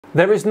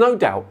There is no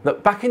doubt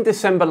that back in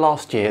December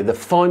last year, the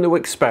final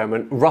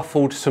experiment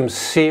ruffled some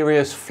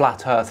serious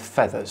flat Earth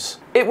feathers.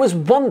 It was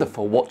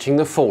wonderful watching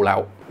the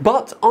fallout,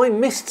 but I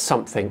missed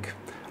something.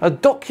 A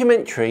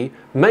documentary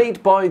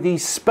made by the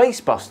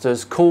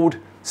Spacebusters called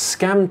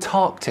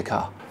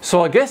Scamtarctica.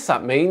 So I guess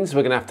that means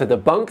we're going to have to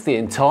debunk the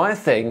entire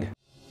thing.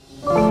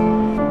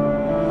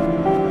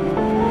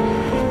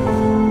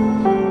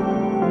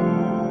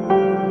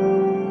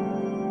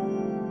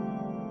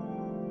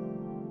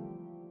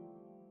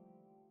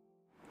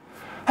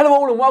 Hello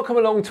all and welcome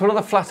along to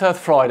another Flat Earth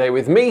Friday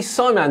with me,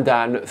 Simon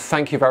Dan.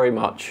 Thank you very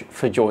much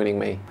for joining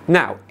me.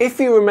 Now, if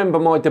you remember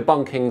my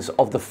debunkings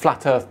of the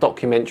Flat Earth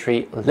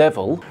documentary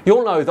Level,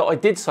 you'll know that I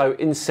did so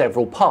in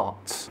several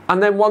parts.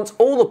 And then once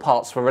all the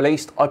parts were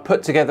released, I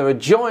put together a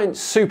giant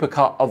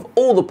supercut of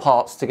all the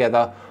parts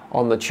together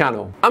on the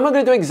channel. And we're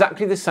going to do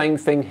exactly the same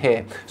thing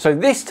here. So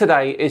this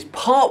today is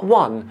part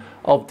one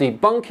of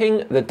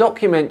debunking the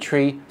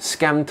documentary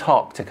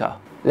Scamtarctica.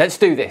 Let's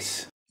do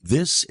this.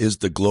 This is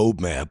the globe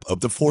map of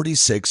the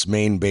 46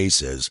 main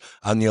bases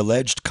on the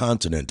alleged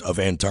continent of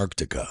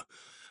Antarctica.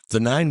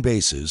 The 9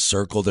 bases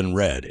circled in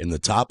red in the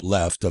top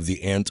left of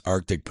the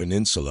Antarctic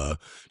Peninsula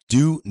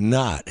do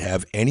not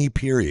have any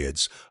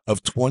periods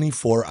of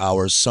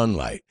 24-hour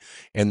sunlight,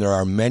 and there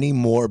are many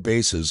more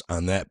bases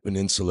on that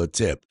peninsula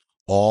tip,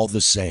 all the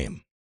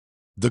same.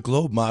 The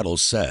globe model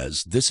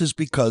says this is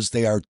because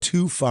they are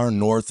too far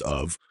north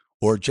of,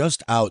 or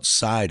just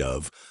outside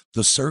of,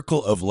 the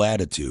circle of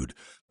latitude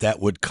that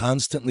would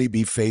constantly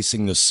be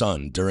facing the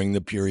sun during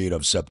the period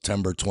of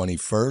September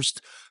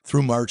 21st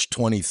through March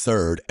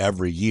 23rd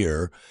every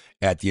year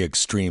at the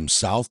extreme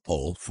South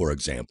Pole, for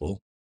example,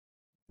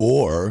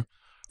 or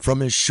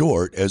from as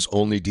short as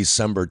only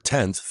December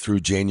 10th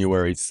through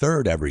January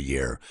 3rd every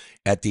year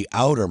at the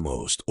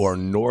outermost or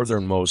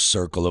northernmost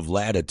circle of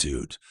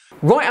latitude.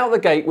 Right out the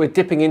gate, we're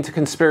dipping into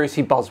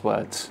conspiracy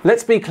buzzwords.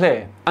 Let's be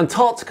clear,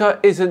 Antarctica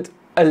isn't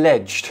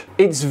alleged.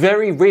 It's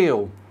very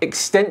real,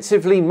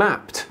 extensively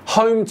mapped,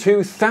 home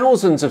to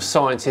thousands of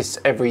scientists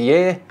every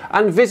year,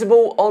 and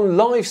visible on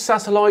live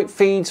satellite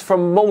feeds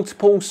from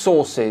multiple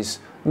sources,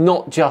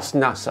 not just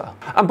NASA.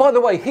 And by the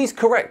way, he's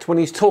correct when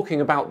he's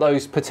talking about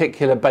those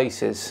particular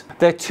bases.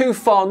 They're too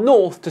far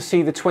north to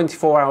see the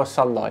 24-hour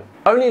sunlight.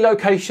 Only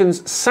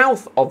locations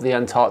south of the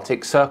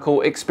Antarctic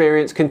Circle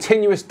experience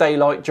continuous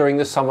daylight during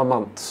the summer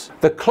months.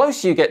 The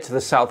closer you get to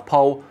the South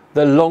Pole,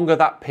 the longer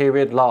that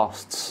period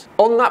lasts.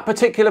 On that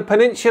particular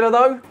peninsula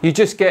though, you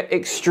just get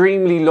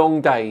extremely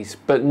long days,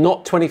 but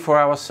not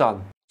 24-hour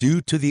sun. Due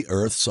to the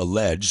Earth's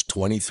alleged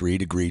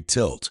 23-degree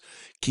tilt,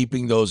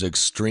 keeping those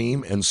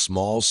extreme and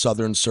small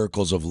southern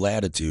circles of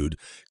latitude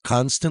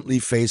constantly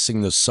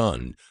facing the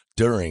sun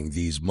during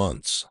these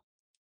months.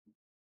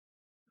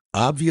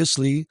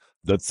 Obviously,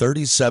 the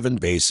 37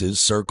 bases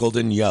circled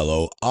in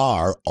yellow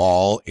are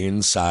all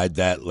inside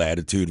that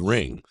latitude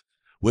ring,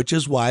 which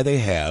is why they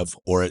have,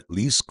 or at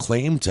least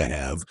claim to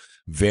have,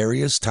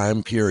 various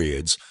time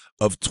periods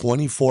of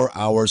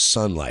 24-hour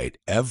sunlight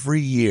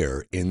every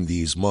year in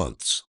these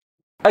months.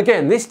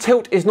 Again, this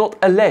tilt is not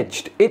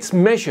alleged, it's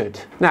measured.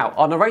 Now,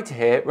 our narrator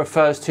here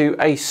refers to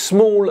a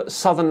small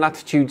southern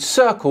latitude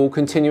circle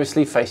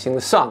continuously facing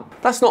the sun.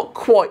 That's not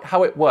quite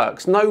how it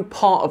works. No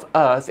part of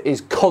Earth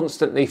is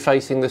constantly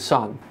facing the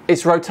sun.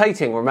 It's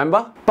rotating,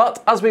 remember?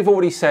 But as we've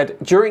already said,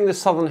 during the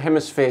southern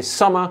hemisphere's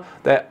summer,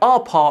 there are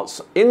parts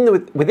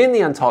within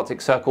the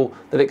Antarctic Circle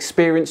that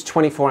experience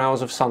 24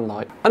 hours of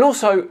sunlight. And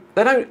also,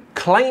 they don't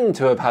claim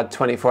to have had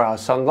 24-hour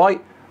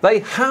sunlight. They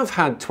have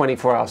had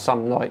 24-hour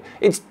sunlight.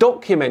 It's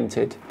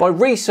documented by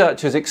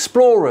researchers,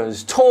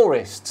 explorers,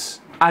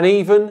 tourists, and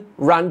even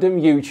random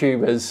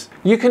YouTubers.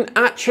 You can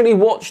actually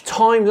watch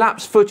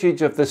time-lapse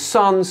footage of the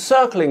sun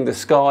circling the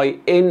sky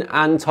in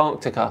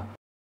Antarctica.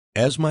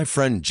 As my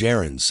friend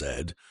Jaron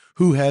said,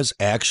 who has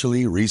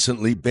actually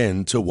recently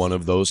been to one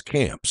of those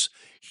camps,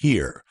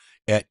 here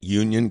at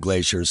Union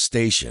Glacier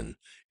Station,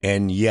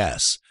 and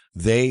yes,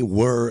 they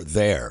were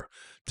there.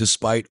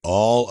 Despite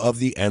all of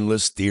the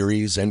endless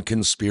theories and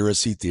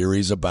conspiracy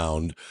theories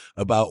abound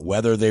about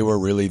whether they were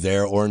really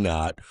there or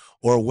not,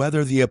 or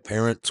whether the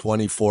apparent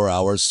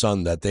 24-hour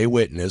sun that they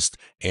witnessed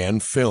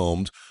and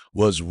filmed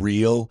was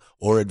real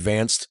or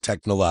advanced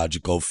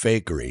technological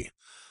fakery.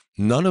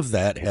 None of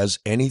that has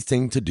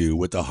anything to do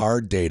with the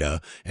hard data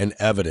and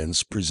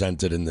evidence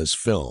presented in this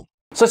film.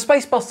 So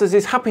Spacebusters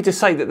is happy to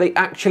say that they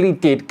actually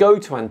did go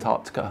to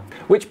Antarctica,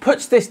 which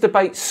puts this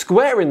debate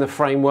square in the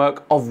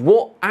framework of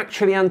what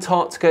actually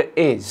Antarctica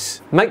is.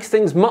 Makes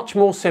things much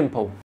more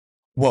simple.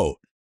 Whoa.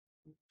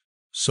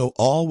 So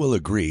all will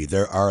agree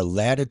there are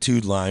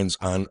latitude lines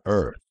on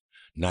Earth.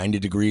 90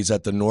 degrees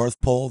at the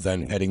North Pole,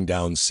 then heading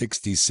down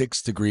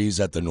 66 degrees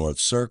at the North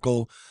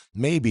Circle,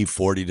 maybe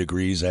 40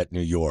 degrees at New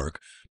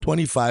York,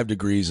 25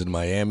 degrees in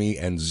Miami,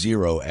 and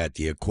 0 at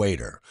the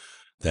equator.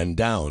 Then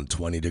down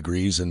 20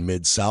 degrees in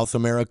mid-South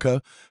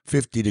America,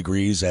 50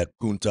 degrees at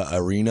Punta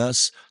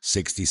Arenas,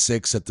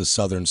 66 at the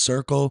Southern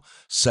Circle,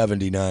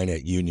 79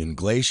 at Union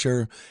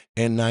Glacier,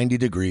 and 90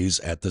 degrees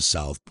at the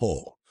South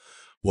Pole.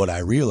 What I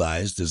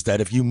realized is that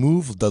if you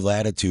move the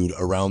latitude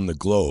around the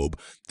globe,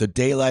 the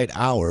daylight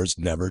hours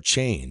never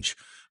change.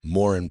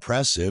 More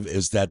impressive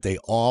is that they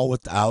all,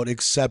 without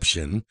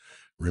exception,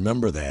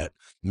 remember that,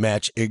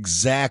 match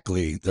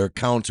exactly their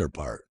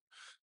counterpart.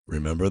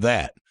 Remember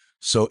that.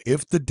 So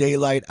if the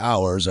daylight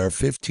hours are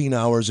 15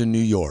 hours in New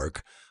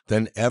York,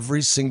 then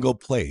every single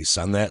place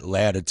on that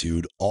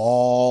latitude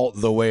all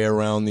the way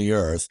around the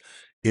Earth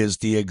is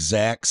the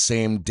exact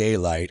same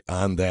daylight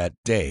on that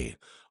day.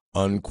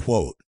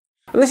 Unquote.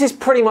 And this is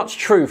pretty much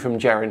true from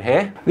Jaren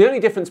here. The only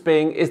difference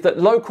being is that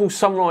local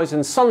sunrise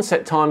and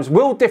sunset times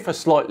will differ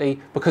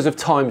slightly because of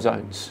time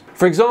zones.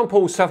 For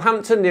example,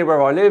 Southampton, near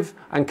where I live,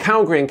 and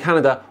Calgary in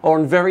Canada are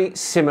on very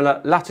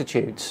similar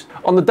latitudes.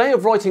 On the day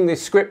of writing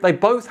this script, they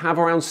both have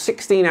around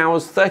 16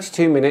 hours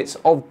 32 minutes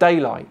of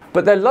daylight,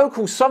 but their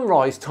local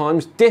sunrise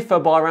times differ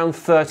by around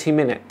 30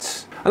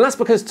 minutes. And that's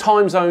because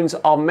time zones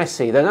are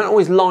messy. They don't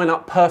always line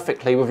up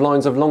perfectly with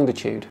lines of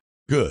longitude.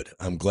 Good.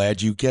 I'm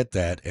glad you get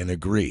that and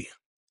agree.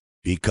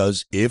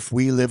 Because if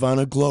we live on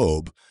a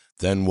globe,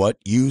 then what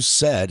you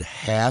said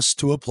has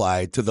to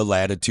apply to the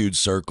latitude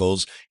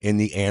circles in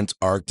the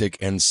Antarctic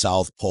and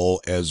South Pole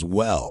as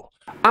well.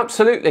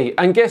 Absolutely,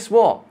 and guess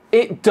what?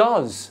 It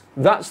does.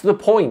 That's the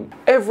point.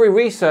 Every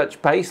research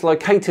base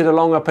located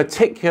along a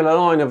particular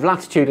line of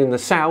latitude in the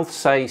south,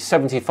 say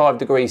 75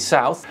 degrees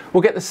south, will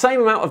get the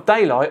same amount of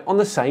daylight on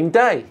the same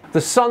day.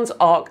 The sun's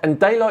arc and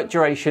daylight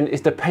duration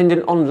is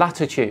dependent on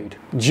latitude,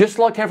 just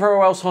like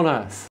everywhere else on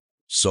Earth.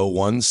 So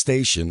one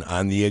station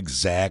on the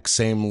exact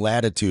same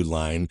latitude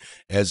line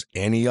as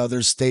any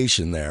other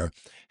station there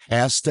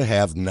has to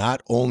have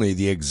not only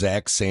the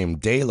exact same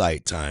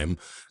daylight time,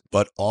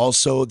 but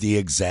also the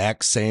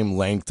exact same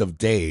length of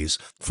days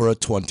for a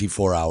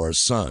 24-hour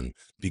sun.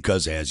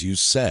 Because as you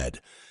said,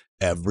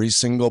 every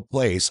single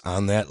place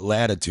on that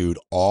latitude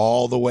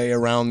all the way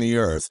around the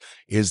Earth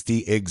is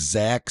the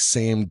exact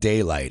same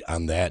daylight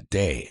on that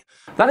day.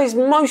 That is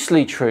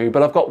mostly true,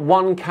 but I've got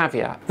one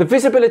caveat. The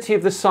visibility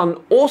of the sun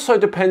also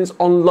depends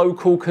on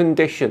local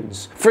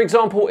conditions. For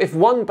example, if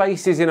one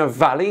base is in a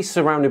valley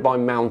surrounded by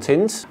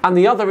mountains and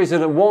the other is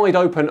in a wide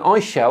open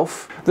ice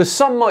shelf, the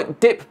sun might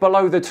dip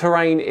below the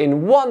terrain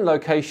in one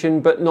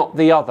location but not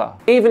the other,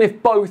 even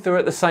if both are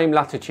at the same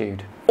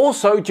latitude.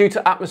 Also, due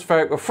to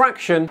atmospheric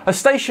refraction, a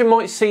station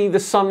might see the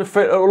sun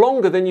for a little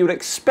longer than you would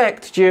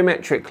expect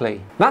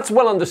geometrically. That's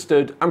well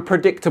understood and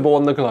predictable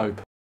on the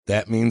globe.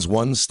 That means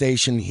one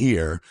station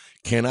here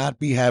cannot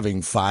be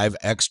having 5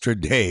 extra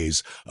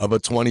days of a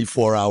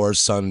 24-hour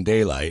sun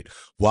daylight,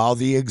 while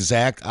the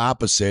exact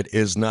opposite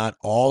is not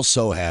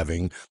also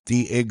having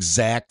the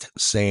exact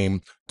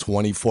same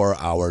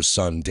 24-hour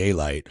sun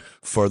daylight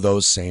for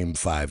those same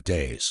 5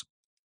 days.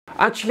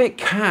 Actually, it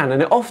can,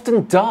 and it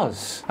often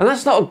does. And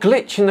that's not a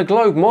glitch in the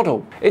globe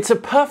model. It's a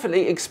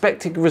perfectly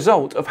expected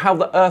result of how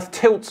the Earth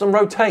tilts and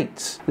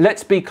rotates.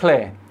 Let's be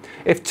clear.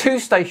 If two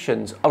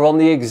stations are on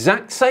the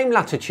exact same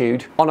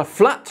latitude, on a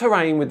flat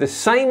terrain with the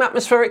same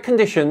atmospheric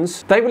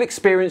conditions, they will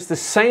experience the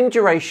same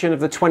duration of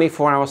the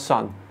 24-hour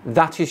sun.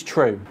 That is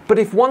true. But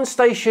if one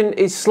station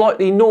is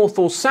slightly north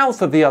or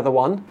south of the other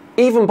one,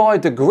 even by a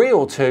degree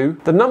or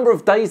two, the number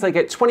of days they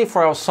get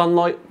 24-hour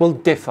sunlight will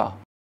differ.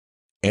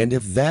 And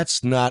if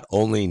that's not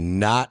only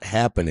not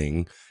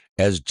happening,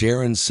 as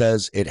Jaren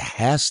says it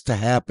has to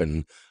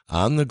happen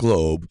on the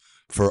globe,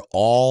 for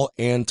all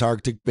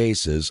Antarctic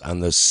bases on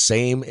the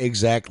same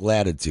exact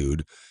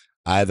latitude,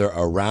 either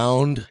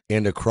around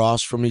and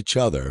across from each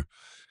other,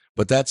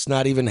 but that's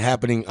not even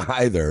happening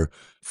either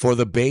for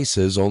the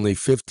bases only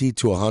 50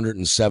 to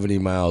 170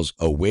 miles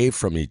away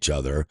from each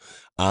other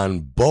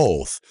on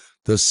both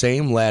the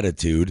same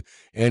latitude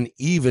and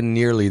even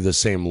nearly the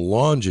same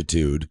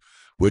longitude,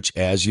 which,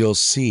 as you'll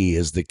see,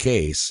 is the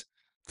case,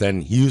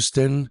 then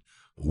Houston,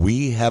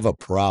 we have a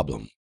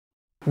problem.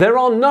 There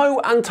are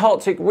no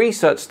Antarctic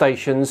research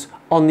stations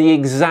on the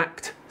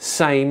exact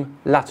same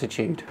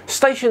latitude.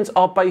 Stations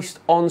are based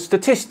on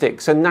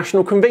statistics and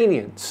national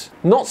convenience,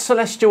 not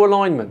celestial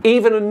alignment.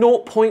 Even a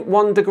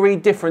 0.1 degree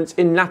difference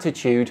in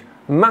latitude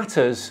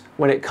matters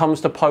when it comes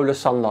to polar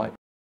sunlight.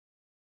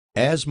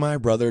 As my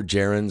brother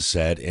Jaren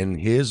said in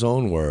his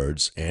own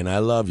words, and I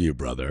love you,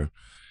 brother,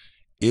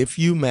 if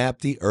you map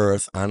the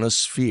Earth on a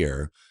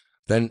sphere,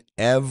 then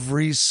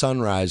every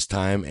sunrise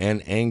time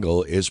and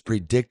angle is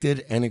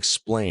predicted and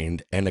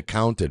explained and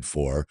accounted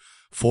for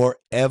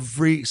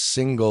every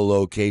single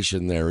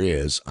location there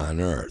is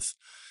on Earth,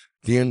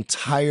 the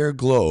entire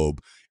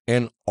globe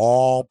and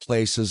all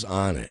places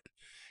on it,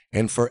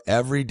 and for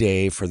every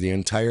day for the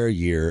entire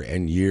year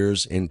and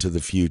years into the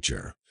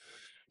future,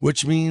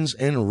 which means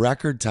in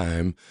record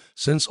time,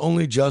 since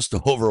only just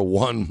over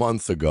 1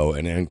 month ago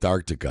in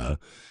Antarctica,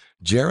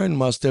 Jaren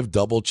must have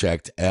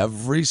double-checked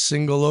every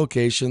single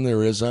location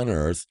there is on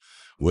Earth,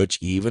 which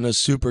even a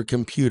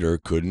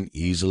supercomputer couldn't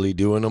easily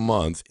do in a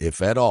month,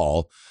 if at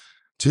all,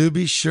 to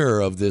be sure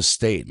of this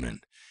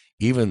statement,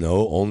 even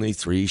though only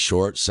 3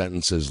 short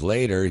sentences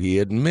later he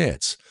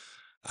admits,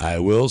 I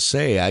will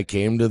say I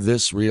came to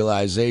this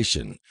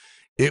realization.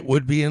 It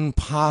would be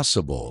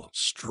impossible,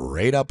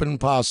 straight up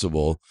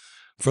impossible,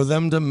 for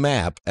them to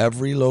map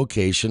every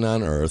location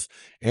on Earth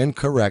and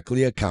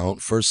correctly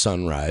account for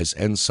sunrise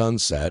and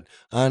sunset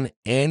on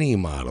any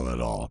model at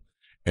all,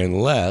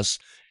 unless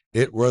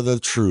it were the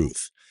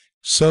truth.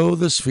 So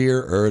the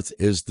sphere Earth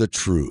is the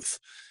truth,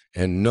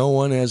 and no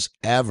one has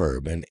ever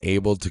been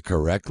able to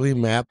correctly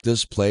map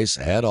this place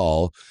at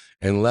all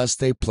unless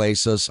they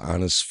place us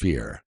on a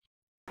sphere.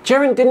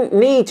 Gerent didn't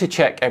need to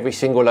check every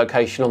single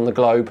location on the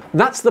globe.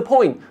 That's the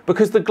point,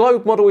 because the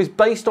globe model is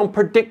based on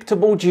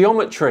predictable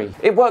geometry.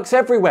 It works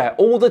everywhere,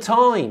 all the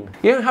time.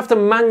 You don't have to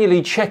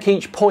manually check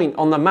each point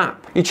on the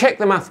map. You check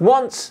the math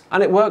once,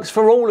 and it works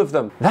for all of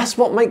them. That's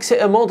what makes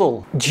it a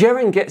model.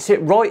 Gerent gets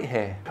it right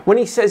here when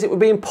he says it would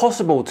be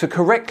impossible to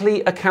correctly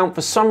account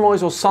for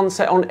sunrise or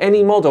sunset on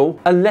any model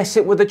unless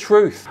it were the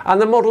truth. And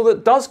the model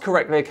that does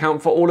correctly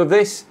account for all of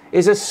this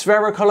is a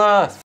spherical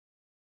Earth.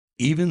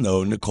 Even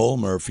though Nicole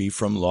Murphy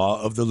from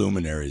Law of the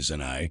Luminaries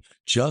and I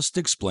just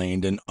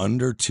explained in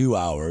under 2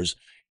 hours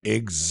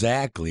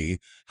exactly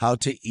how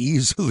to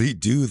easily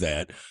do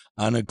that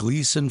on a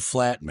Gleason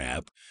flat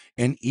map,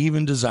 and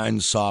even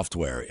designed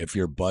software if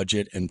your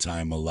budget and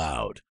time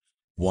allowed.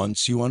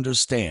 Once you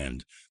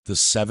understand the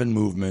 7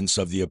 movements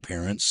of the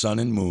apparent sun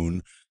and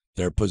moon,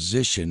 their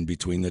position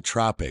between the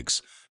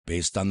tropics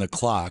based on the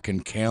clock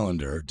and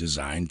calendar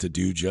designed to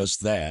do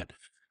just that,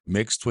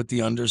 mixed with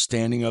the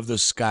understanding of the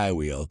sky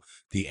wheel,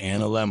 the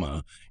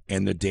analemma,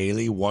 and the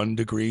daily 1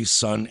 degree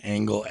sun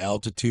angle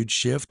altitude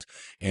shift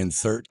and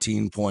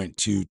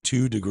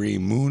 13.22 degree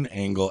moon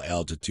angle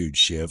altitude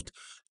shift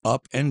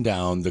up and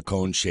down the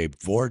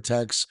cone-shaped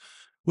vortex,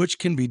 which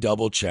can be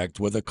double-checked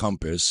with a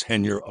compass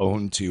and your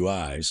own 2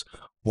 eyes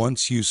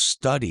once you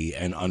study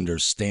and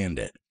understand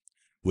it,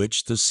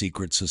 which the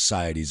secret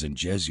societies and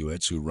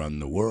Jesuits who run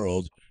the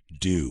world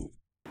do.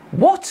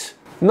 What?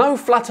 No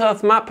flat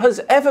Earth map has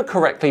ever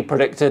correctly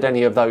predicted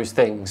any of those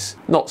things.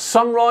 Not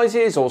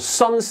sunrises or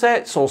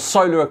sunsets or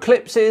solar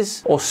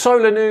eclipses or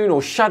solar noon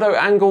or shadow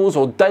angles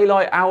or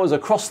daylight hours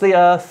across the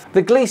Earth.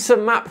 The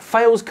Gleason map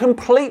fails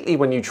completely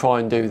when you try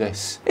and do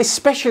this,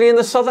 especially in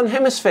the southern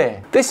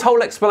hemisphere. This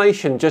whole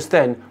explanation just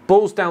then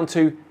boils down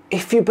to,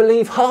 if you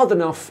believe hard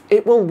enough,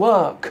 it will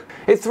work.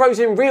 It throws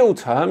in real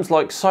terms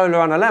like solar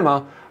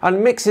analemma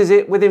and mixes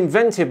it with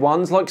invented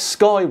ones like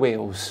sky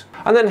wheels.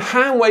 And then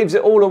hand waves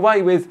it all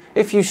away with,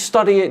 if you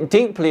study it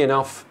deeply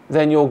enough,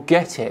 then you'll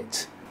get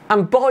it.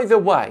 And by the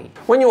way,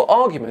 when your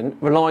argument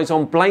relies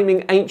on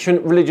blaming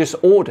ancient religious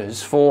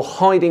orders for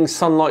hiding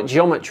sunlight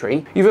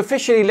geometry, you've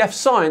officially left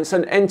science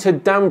and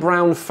entered Dan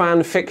Brown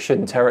fan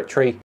fiction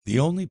territory. The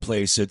only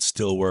place it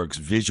still works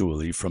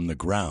visually from the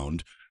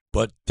ground,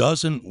 but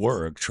doesn't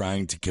work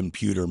trying to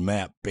computer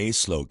map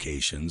base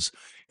locations,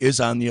 is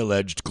on the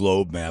alleged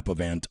globe map of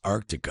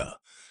Antarctica,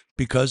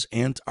 because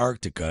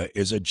Antarctica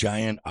is a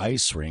giant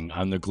ice ring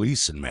on the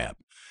Gleason map,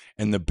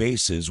 and the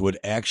bases would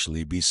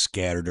actually be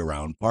scattered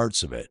around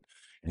parts of it.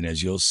 And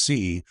as you'll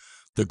see,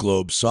 the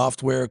globe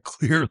software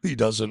clearly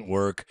doesn't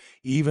work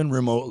even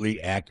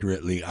remotely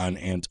accurately on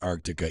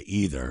Antarctica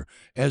either,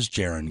 as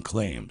Jaron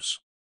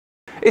claims.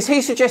 Is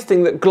he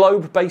suggesting that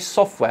globe-based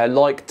software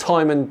like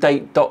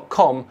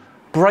timeanddate.com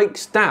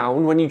breaks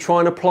down when you try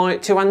and apply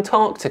it to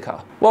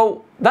Antarctica?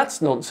 Well,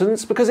 that's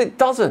nonsense, because it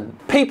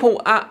doesn't.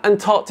 People at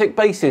Antarctic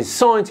bases,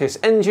 scientists,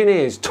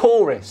 engineers,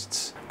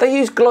 tourists, they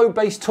use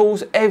globe-based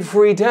tools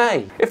every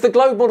day. If the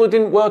globe model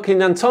didn't work in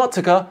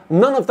Antarctica,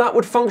 none of that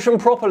would function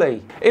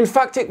properly. In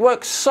fact, it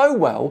works so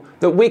well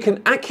that we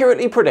can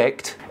accurately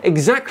predict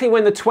exactly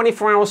when the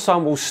 24-hour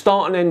sun will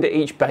start and end at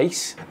each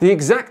base, the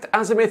exact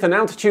azimuth and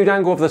altitude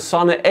angle of the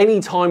sun at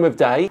any time of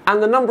day,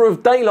 and the number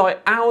of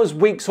daylight hours,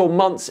 weeks, or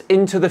months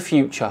into the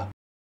future.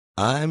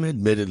 I'm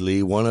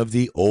admittedly one of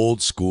the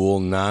old-school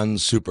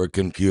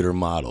non-supercomputer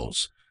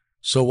models,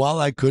 so while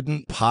I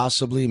couldn't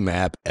possibly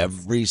map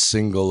every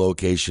single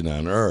location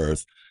on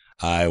Earth,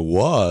 I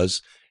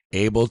was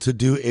able to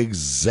do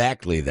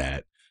exactly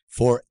that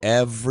for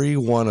every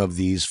one of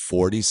these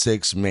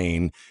 46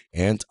 main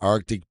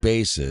Antarctic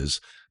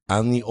bases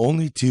on the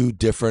only 2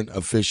 different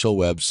official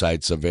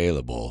websites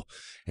available.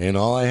 And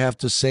all I have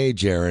to say,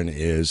 Jaron,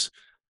 is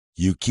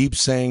you keep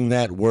saying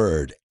that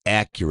word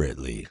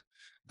accurately.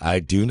 I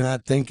do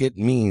not think it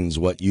means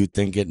what you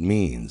think it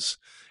means,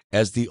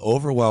 as the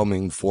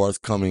overwhelming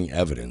forthcoming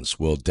evidence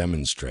will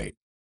demonstrate.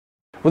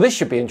 Well, this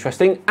should be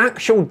interesting.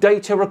 Actual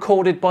data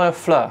recorded by a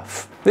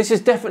flurf. This has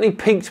definitely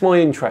piqued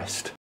my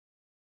interest.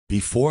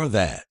 Before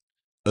that,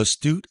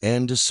 astute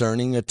and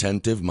discerning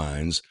attentive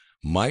minds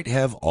might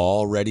have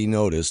already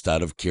noticed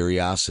out of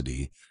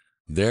curiosity,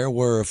 there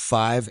were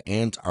 5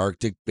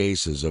 Antarctic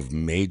bases of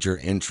major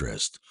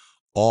interest,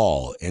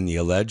 all in the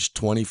alleged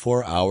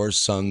 24-hour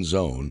sun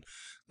zone,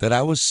 that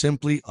I was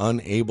simply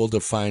unable to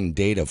find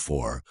data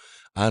for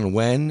on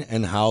when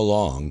and how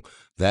long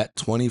that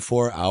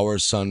 24-hour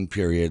sun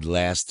period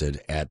lasted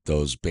at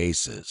those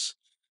bases.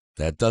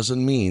 That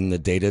doesn't mean the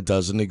data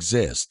doesn't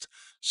exist,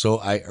 so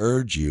I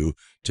urge you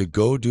to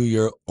go do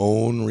your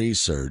own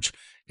research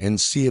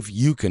and see if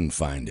you can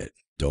find it.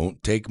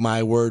 Don't take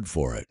my word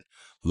for it.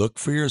 Look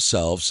for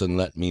yourselves and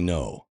let me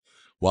know.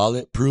 While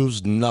it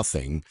proves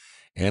nothing,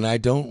 and I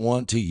don't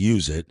want to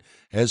use it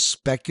as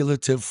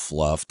speculative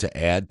fluff to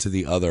add to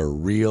the other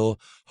real,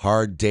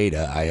 hard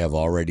data I have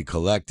already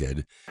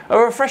collected. A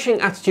refreshing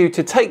attitude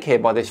to take here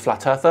by this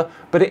flat earther,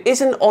 but it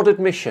is an odd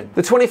admission.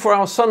 The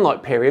 24-hour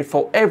sunlight period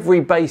for every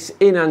base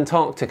in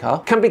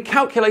Antarctica can be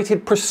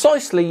calculated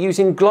precisely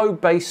using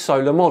globe-based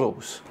solar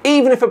models,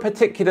 even if a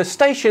particular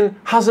station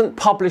hasn't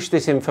published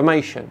this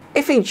information.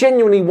 If he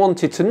genuinely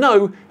wanted to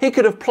know, he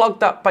could have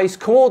plugged that base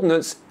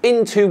coordinates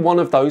into one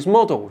of those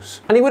models,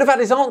 and he would have had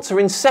his answer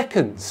in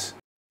seconds.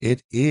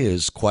 It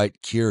is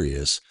quite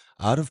curious,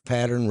 out of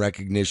pattern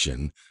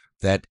recognition,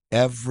 that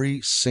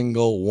every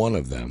single one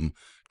of them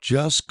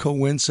just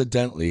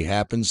coincidentally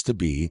happens to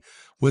be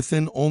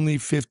within only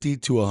 50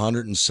 to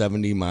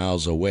 170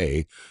 miles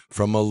away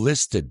from a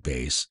listed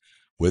base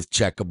with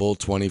checkable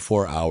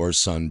 24-hour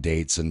sun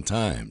dates and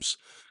times.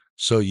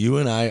 So you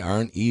and I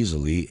aren't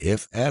easily,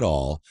 if at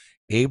all,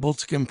 able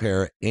to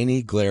compare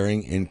any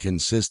glaring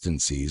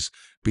inconsistencies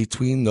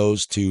between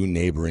those two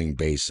neighboring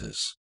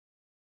bases.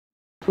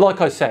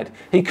 Like I said,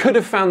 he could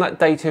have found that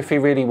data if he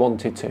really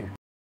wanted to.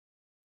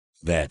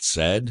 That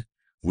said,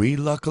 we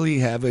luckily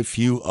have a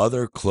few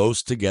other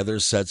close together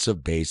sets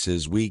of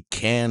bases we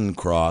can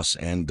cross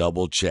and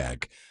double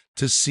check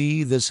to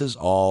see this is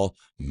all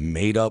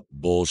made up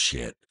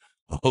bullshit,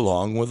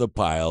 along with a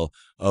pile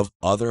of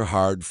other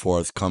hard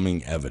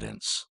forthcoming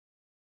evidence.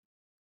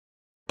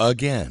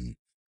 Again,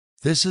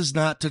 this is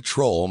not to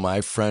troll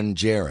my friend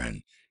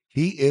Jaren.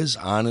 He is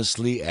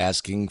honestly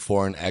asking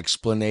for an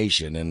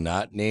explanation and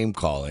not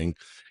name-calling,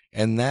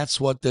 and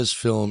that's what this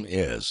film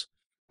is.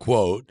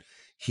 Quote,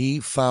 he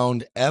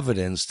found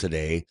evidence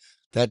today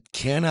that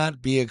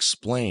cannot be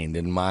explained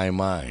in my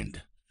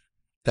mind.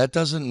 That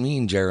doesn't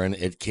mean, Jaren,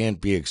 it can't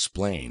be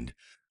explained.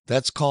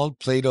 That's called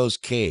Plato's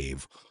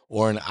cave,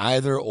 or an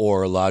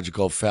either-or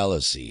logical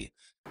fallacy.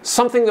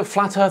 Something that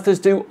flat earthers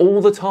do all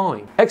the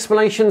time.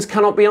 Explanations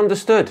cannot be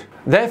understood.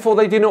 Therefore,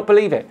 they do not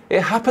believe it.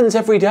 It happens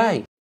every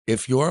day.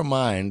 If your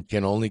mind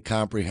can only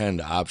comprehend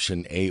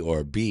option A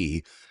or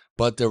B,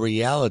 but the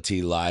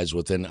reality lies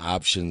within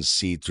options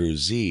C through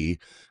Z,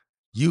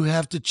 you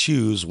have to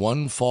choose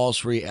one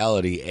false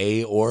reality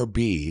A or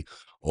B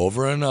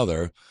over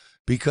another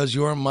because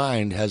your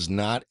mind has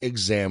not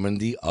examined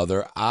the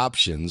other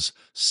options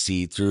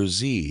C through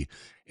Z,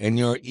 and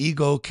your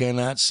ego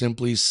cannot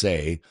simply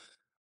say,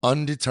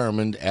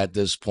 undetermined at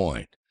this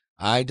point.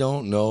 I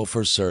don't know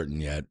for certain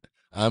yet.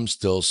 I'm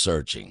still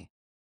searching.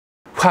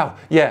 Wow,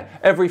 yeah,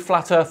 every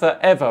flat earther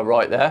ever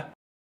right there.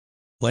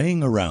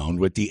 Playing around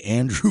with the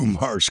Andrew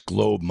Marsh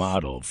globe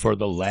model for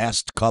the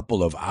last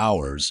couple of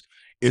hours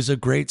is a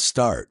great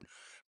start,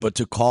 but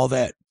to call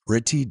that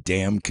pretty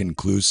damn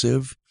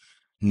conclusive,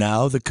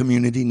 now the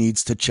community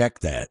needs to check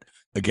that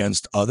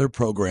against other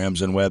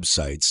programs and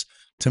websites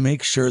to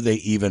make sure they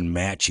even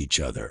match each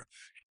other,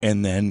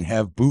 and then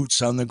have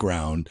boots on the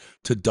ground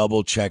to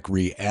double-check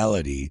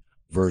reality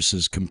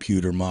versus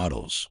computer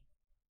models.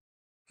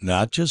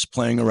 Not just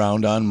playing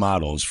around on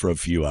models for a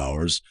few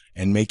hours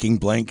and making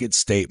blanket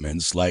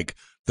statements like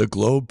the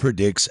globe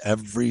predicts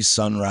every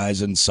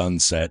sunrise and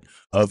sunset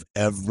of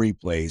every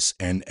place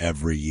and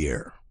every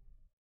year.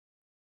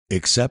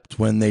 Except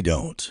when they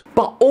don't.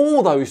 But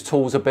all those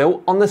tools are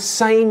built on the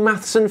same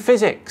maths and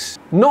physics,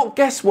 not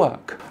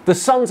guesswork. The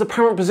sun's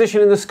apparent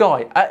position in the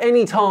sky at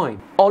any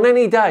time, on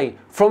any day,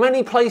 from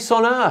any place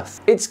on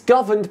Earth. It's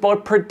governed by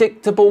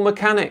predictable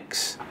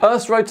mechanics.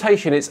 Earth's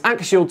rotation, its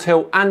axial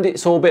tilt, and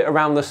its orbit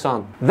around the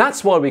sun.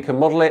 That's why we can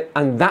model it,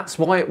 and that's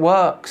why it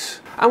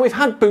works. And we've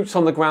had boots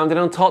on the ground in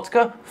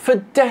Antarctica for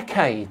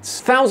decades.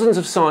 Thousands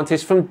of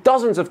scientists from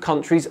dozens of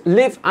countries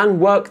live and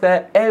work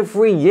there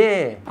every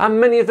year. And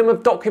many of them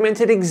have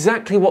documented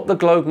exactly what the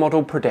globe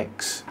model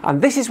predicts.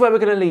 And this is where we're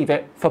going to leave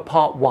it for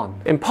part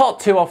 1. In part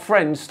 2, our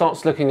friend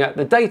starts looking at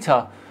the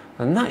data,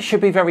 and that should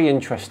be very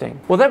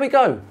interesting. Well, there we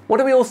go. What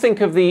do we all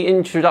think of the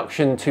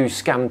introduction to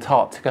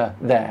Scamtarctica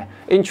there?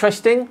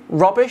 Interesting?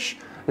 Rubbish?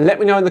 Let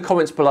me know in the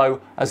comments below.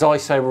 As I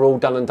say, we're all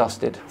done and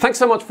dusted. Thanks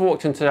so much for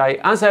watching today.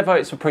 As ever,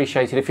 it's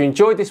appreciated. If you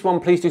enjoyed this one,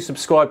 please do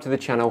subscribe to the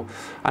channel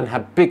and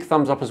have big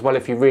thumbs up as well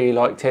if you really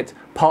liked it.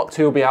 Part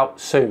 2 will be out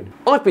soon.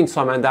 I've been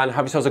Simon Dan.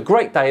 Have yourselves a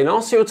great day, and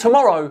I'll see you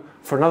tomorrow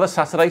for another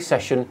Saturday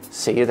session.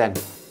 See you then.